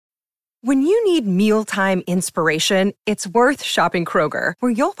When you need mealtime inspiration, it's worth shopping Kroger,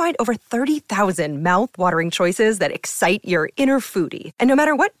 where you'll find over 30,000 mouth-watering choices that excite your inner foodie. And no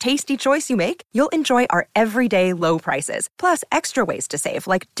matter what tasty choice you make, you'll enjoy our everyday low prices, plus extra ways to save,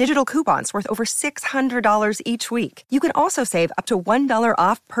 like digital coupons worth over $600 each week. You can also save up to $1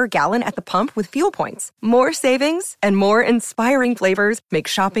 off per gallon at the pump with fuel points. More savings and more inspiring flavors make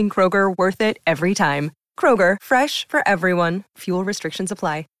shopping Kroger worth it every time. Kroger, fresh for everyone. Fuel restrictions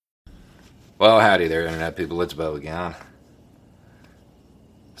apply. Well, howdy there, Internet people. It's Bo again.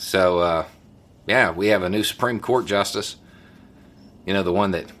 So, we have a new Supreme Court justice. You know, the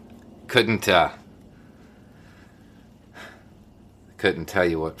one that couldn't tell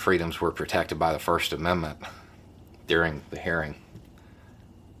you what freedoms were protected by the First Amendment during the hearing.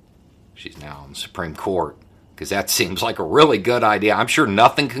 She's now on the Supreme Court, because that seems like a really good idea. I'm sure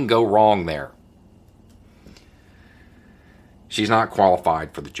nothing can go wrong there. She's not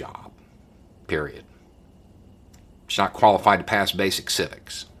qualified for the job. Period. She's not qualified to pass basic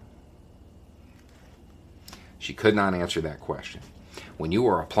civics. She could not answer that question. When you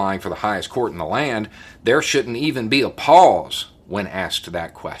are applying for the highest court in the land, there shouldn't even be a pause when asked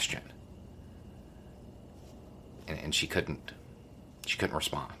that question. And she couldn't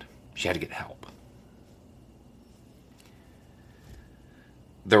respond. She had to get help.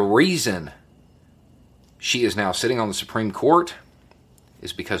 The reason she is now sitting on the Supreme Court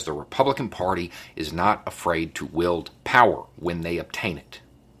is because the Republican Party is not afraid to wield power when they obtain it.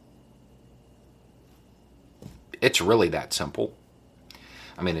 It's really that simple.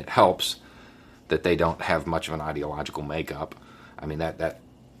 I mean, it helps that they don't have much of an ideological makeup. I mean, that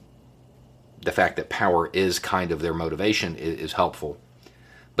the fact that power is kind of their motivation is helpful.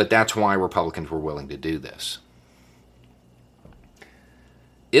 But that's why Republicans were willing to do this.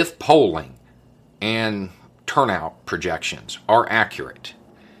 If polling and turnout projections are accurate,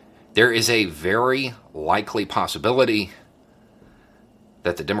 there is a very likely possibility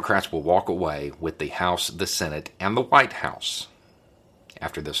that the Democrats will walk away with the House, the Senate, and the White House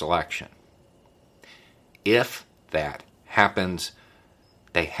after this election. If that happens,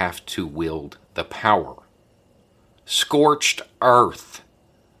 they have to wield the power. Scorched earth.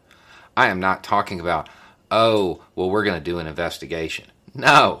 I am not talking about, we're going to do an investigation.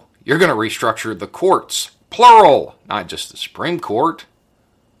 No, you're going to restructure the courts. Plural, not just the Supreme Court.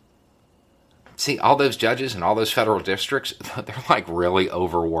 See, all those judges and all those federal districts, they're like really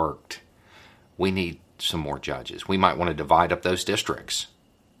overworked. We need some more judges. We might want to divide up those districts.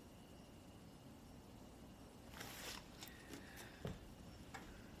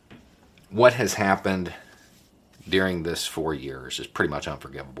 What has happened during this 4 years is pretty much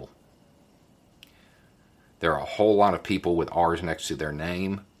unforgivable. There are a whole lot of people with R's next to their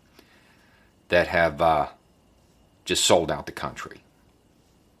name that have just sold out the country,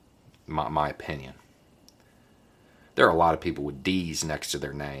 my opinion. There are a lot of people with D's next to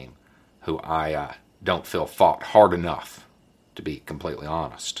their name who I don't feel fought hard enough, to be completely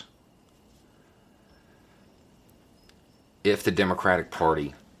honest. If the Democratic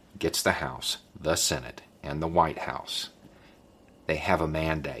Party gets the House, the Senate, and the White House, they have a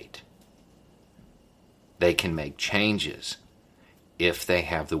mandate. They can make changes if they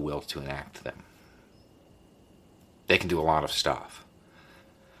have the will to enact them. They can do a lot of stuff.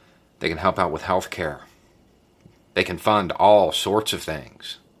 They can help out with health care. They can fund all sorts of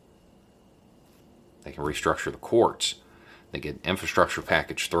things. They can restructure the courts. They get an infrastructure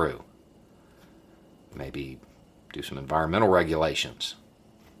package through. Maybe do some environmental regulations.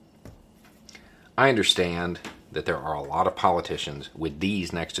 I understand that there are a lot of politicians with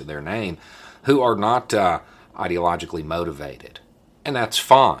D's next to their name who are not ideologically motivated, and that's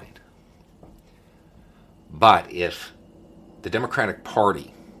fine. But if the Democratic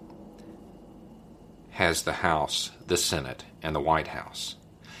Party has the House, the Senate, and the White House,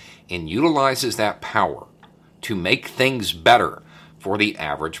 and utilizes that power to make things better for the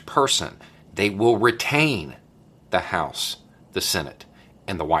average person, they will retain the House, the Senate,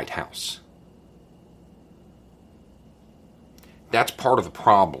 and the White House. That's part of the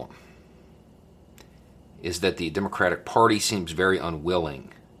problem, is that the Democratic Party seems very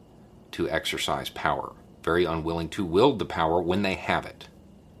unwilling to exercise power, very unwilling to wield the power when they have it.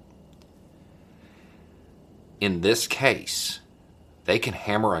 In this case, they can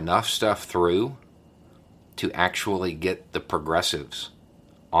hammer enough stuff through to actually get the progressives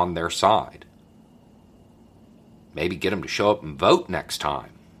on their side. Maybe get them to show up and vote next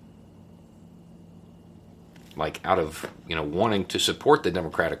time. Like out of, wanting to support the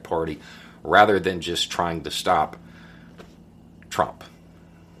Democratic Party rather than just trying to stop Trump.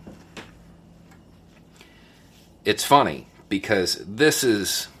 It's funny because this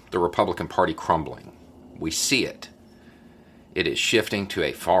is the Republican Party crumbling. We see it. It is shifting to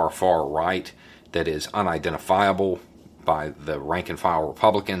a far, far right that is unidentifiable by the rank-and-file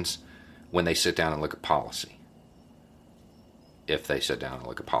Republicans when they sit down and look at policy. If they sit down and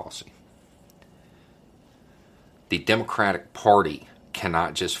look at policy. The Democratic Party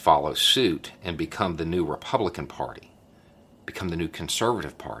cannot just follow suit and become the new Republican Party, become the new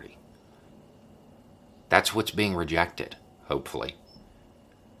Conservative Party. That's what's being rejected, hopefully.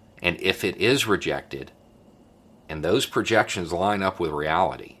 And if it is rejected, and those projections line up with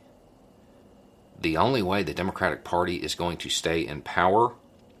reality, the only way the Democratic Party is going to stay in power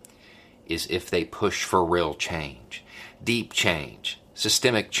is if they push for real change, deep change,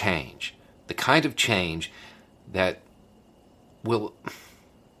 systemic change, the kind of change that will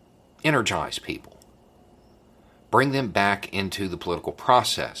energize people, bring them back into the political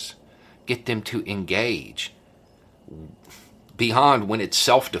process, get them to engage beyond when it's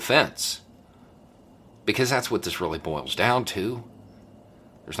self-defense. Because that's what this really boils down to.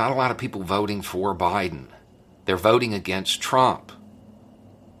 There's not a lot of people voting for Biden. They're voting against Trump.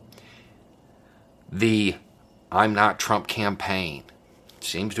 The I'm Not Trump campaign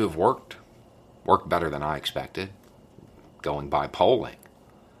seems to have worked better than I expected, going by polling.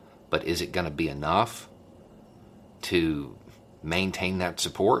 But is it going to be enough to maintain that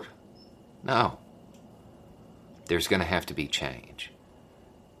support? No. There's going to have to be change.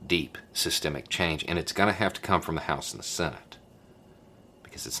 Deep, systemic change. And it's going to have to come from the House and the Senate.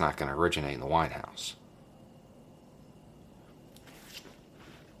 Because it's not going to originate in the White House.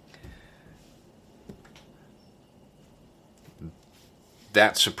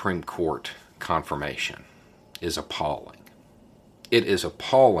 That Supreme Court confirmation is appalling. It is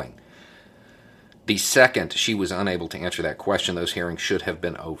appalling. The second she was unable to answer that question, those hearings should have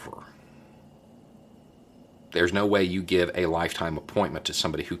been over. There's no way you give a lifetime appointment to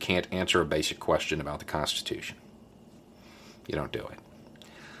somebody who can't answer a basic question about the Constitution. You don't do it.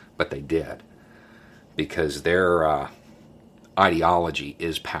 But they did. Because their ideology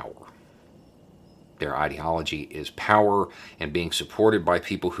is power. Their ideology is power and being supported by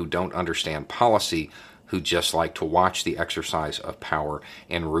people who don't understand policy, who just like to watch the exercise of power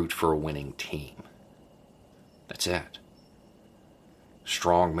and root for a winning team. That's it.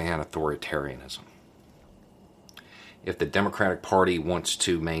 Strongman authoritarianism. If the Democratic Party wants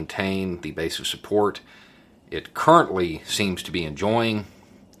to maintain the base of support it currently seems to be enjoying,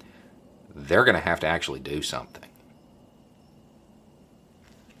 they're going to have to actually do something.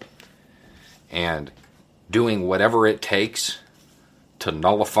 And doing whatever it takes to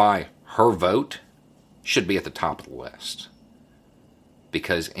nullify her vote should be at the top of the list.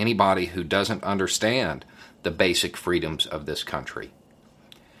 Because anybody who doesn't understand the basic freedoms of this country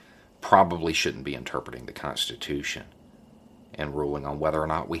probably shouldn't be interpreting the Constitution and ruling on whether or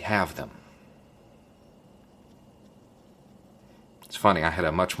not we have them. It's funny, I had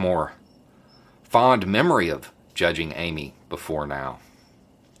a much more fond memory of judging Amy before now.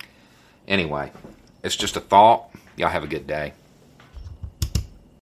 Anyway, it's just a thought. Y'all have a good day.